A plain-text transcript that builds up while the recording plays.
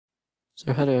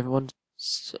So hello everyone.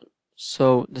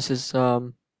 So this is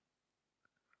nearly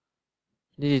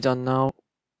done now.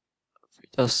 We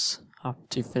just have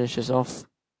to finish this off.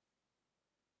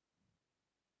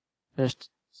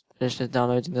 Finish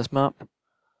downloading this map,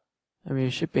 and we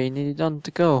should be nearly done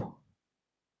to go.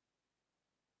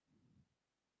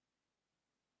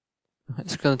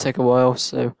 It's gonna take a while,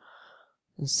 so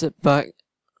sit back.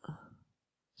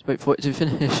 Let's wait for it to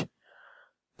finish.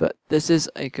 But this is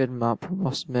a good map, I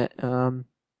must admit.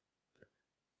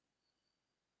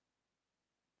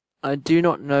 I do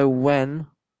not know when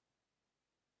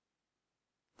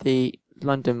the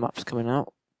London map's coming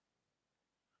out.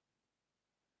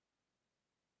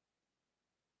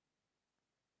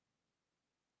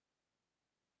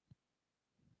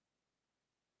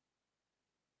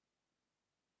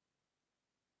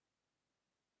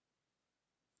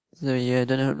 So yeah, I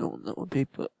don't know how long that would be,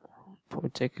 but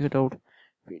probably take a good old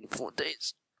 3 to 4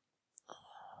 days.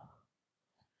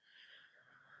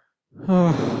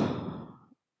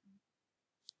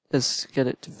 Let's get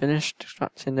it to finish,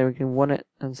 extracting, then we can run it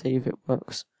and see if it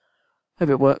works. Hope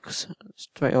it works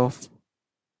straight off.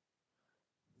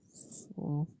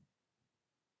 4.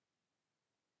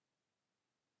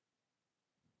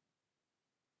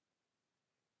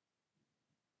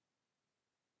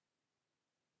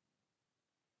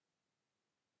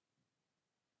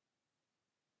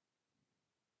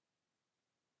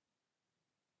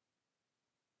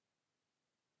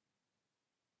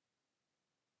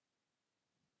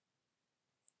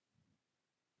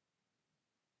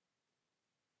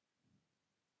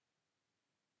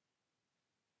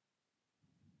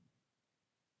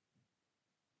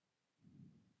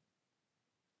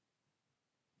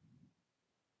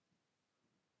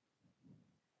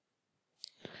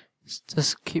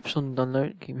 Just keeps on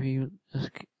downloading,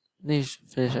 needs to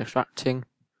finish extracting.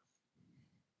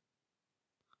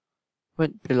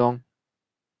 Won't be long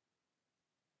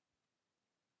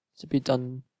to be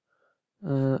done.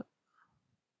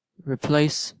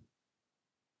 Replace,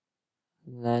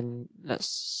 and then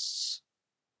let's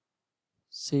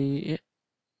see it.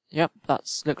 Yep,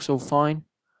 that looks all fine.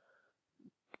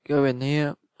 Go in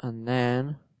here and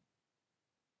then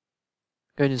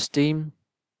go to Steam.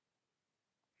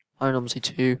 Own omsi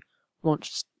 2,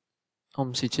 launch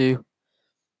omsi 2.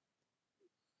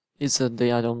 These are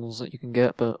the add-ons that you can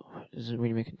get, but it doesn't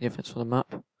really make a difference for the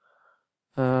map.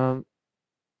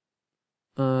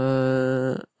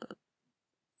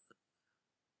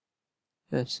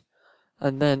 Yes,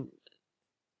 and then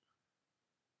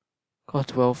Class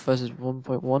 12 versus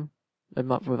 1.1, a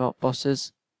map without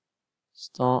bosses.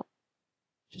 Start,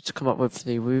 just to come up with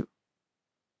the route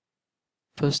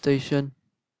per station.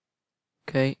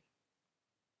 Okay.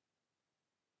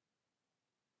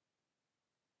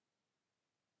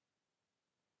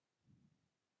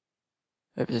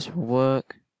 Hope this will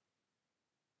work.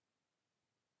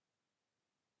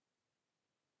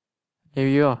 Here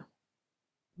you are,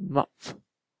 map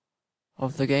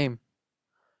of the game.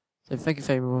 So thank you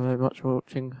very much for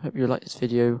watching. Hope you liked this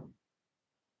video.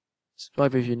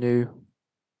 Subscribe if you're new.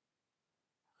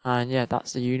 And yeah,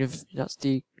 that's the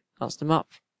map.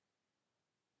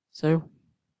 So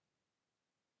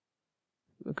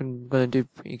you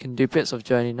can do bits of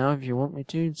journey now if you want me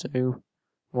to. So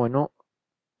why not?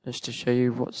 Just to show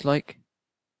you what it's like.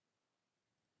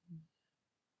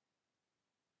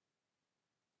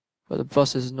 But the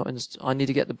bus is not in. I need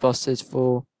to get the buses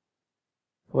for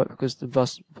it because the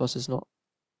bus is not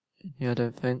in here, I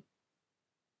don't think.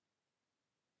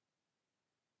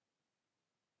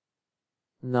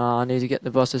 Nah, I need to get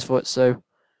the buses for it. So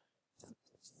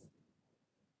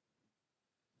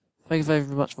thank you very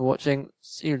much for watching.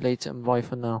 See you later and bye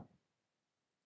for now.